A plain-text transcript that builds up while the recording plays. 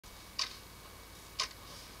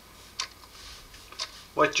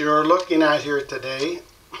What you're looking at here today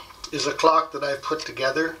is a clock that I've put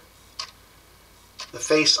together. The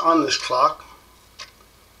face on this clock,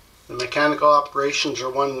 the mechanical operations are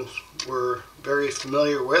ones we're very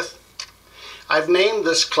familiar with. I've named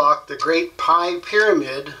this clock the Great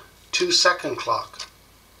Pyramid 2-second clock.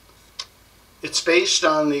 It's based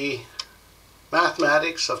on the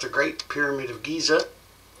mathematics of the Great Pyramid of Giza.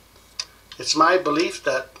 It's my belief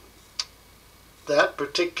that that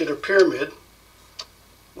particular pyramid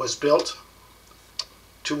was built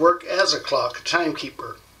to work as a clock, a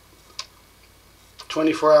timekeeper.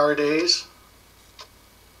 24-hour days,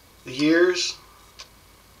 the years,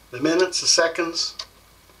 the minutes, the seconds,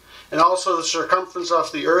 and also the circumference of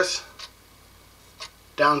the earth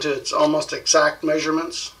down to its almost exact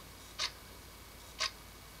measurements.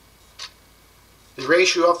 The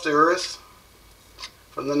ratio of the earth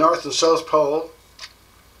from the North and South Pole.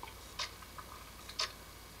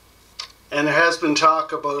 And there has been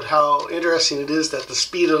talk about how interesting it is that the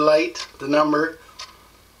speed of light, the number,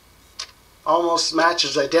 almost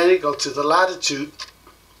matches identical to the latitude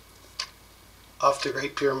of the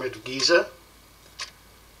Great Pyramid of Giza.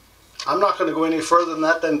 I'm not going to go any further than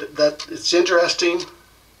that. It's interesting.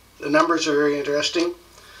 The numbers are very interesting.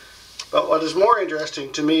 But what is more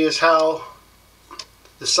interesting to me is how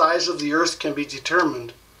the size of the earth can be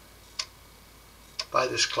determined by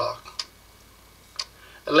this clock.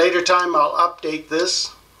 At a later time I'll update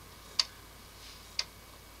this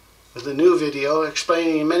with a new video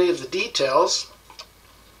explaining many of the details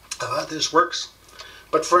of how this works.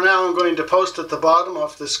 But for now I'm going to post at the bottom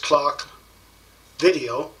of this clock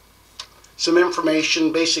video some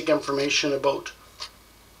information, basic information about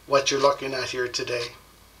what you're looking at here today.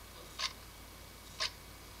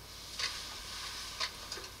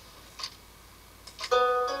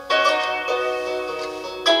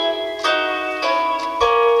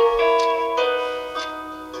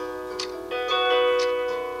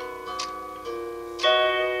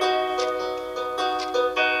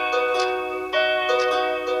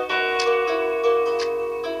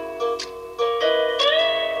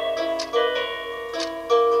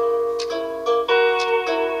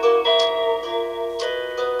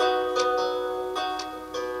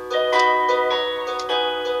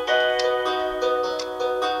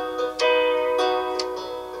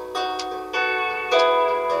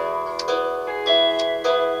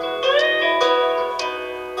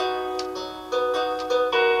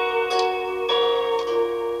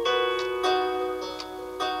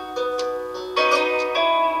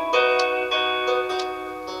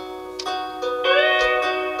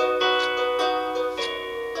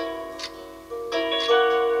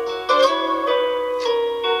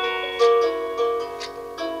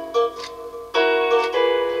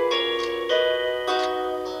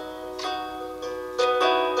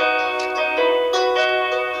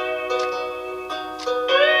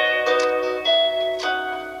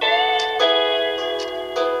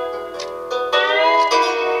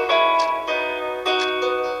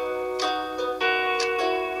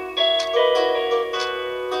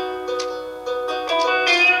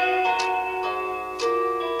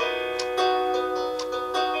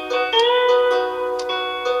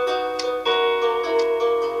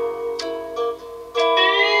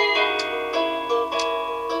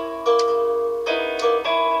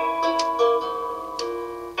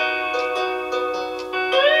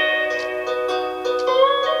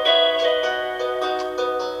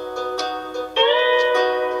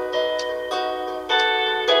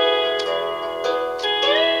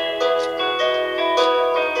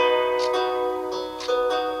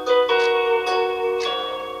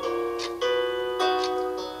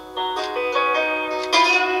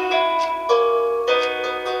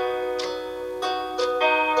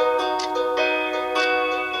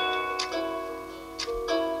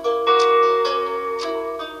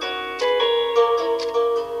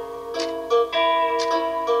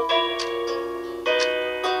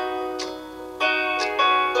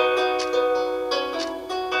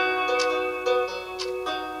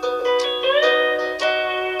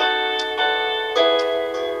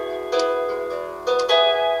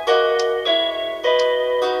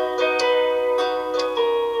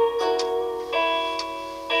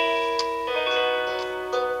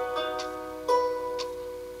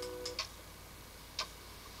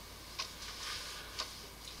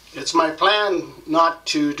 It's my plan not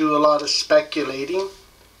to do a lot of speculating,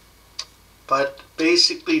 but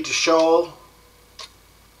basically to show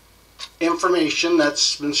information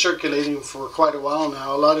that's been circulating for quite a while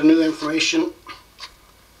now, a lot of new information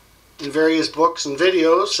in various books and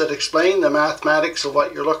videos that explain the mathematics of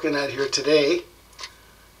what you're looking at here today.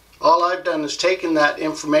 All I've done is taken that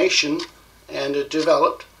information and it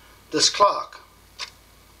developed this clock.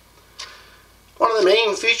 One of the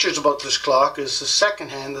main features about this clock is the second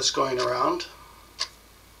hand that's going around.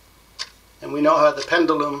 And we know how the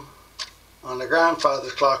pendulum on the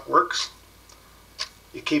grandfather's clock works.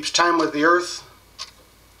 It keeps time with the Earth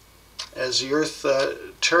as the Earth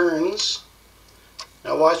turns.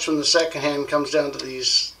 Now watch when the second hand comes down to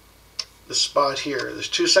this spot here. There's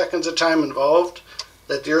 2 seconds of time involved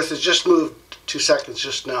that the Earth has just moved 2 seconds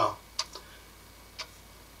just now.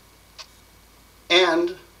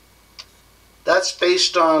 And that's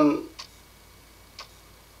based on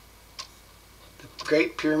the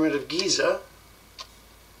Great Pyramid of Giza,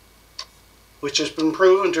 which has been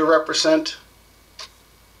proven to represent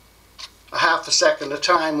a half a second of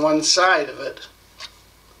time, one side of it.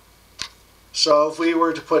 So if we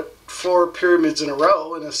were to put 4 pyramids in a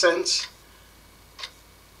row, in a sense,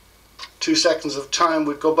 2 seconds of time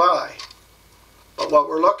would go by. But what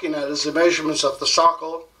we're looking at is the measurements of the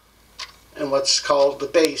socle and what's called the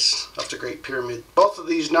base of the Great Pyramid. Both of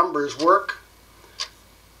these numbers work,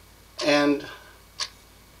 and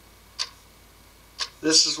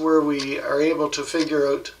this is where we are able to figure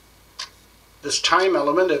out this time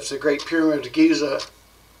element. If the Great Pyramid of Giza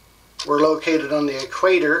were located on the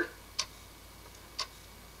equator,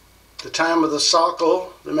 the time of the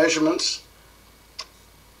socle, the measurements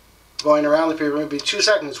going around the pyramid would be 2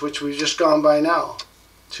 seconds, which we've just gone by now.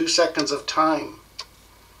 2 seconds of time.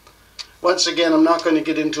 Once again, I'm not going to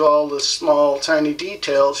get into all the small, tiny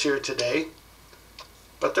details here today,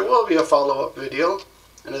 but there will be a follow-up video.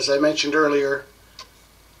 And as I mentioned earlier,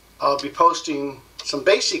 I'll be posting some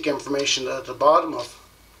basic information at the bottom of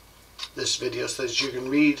this video so that you can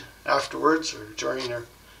read afterwards or during your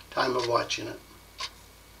time of watching it.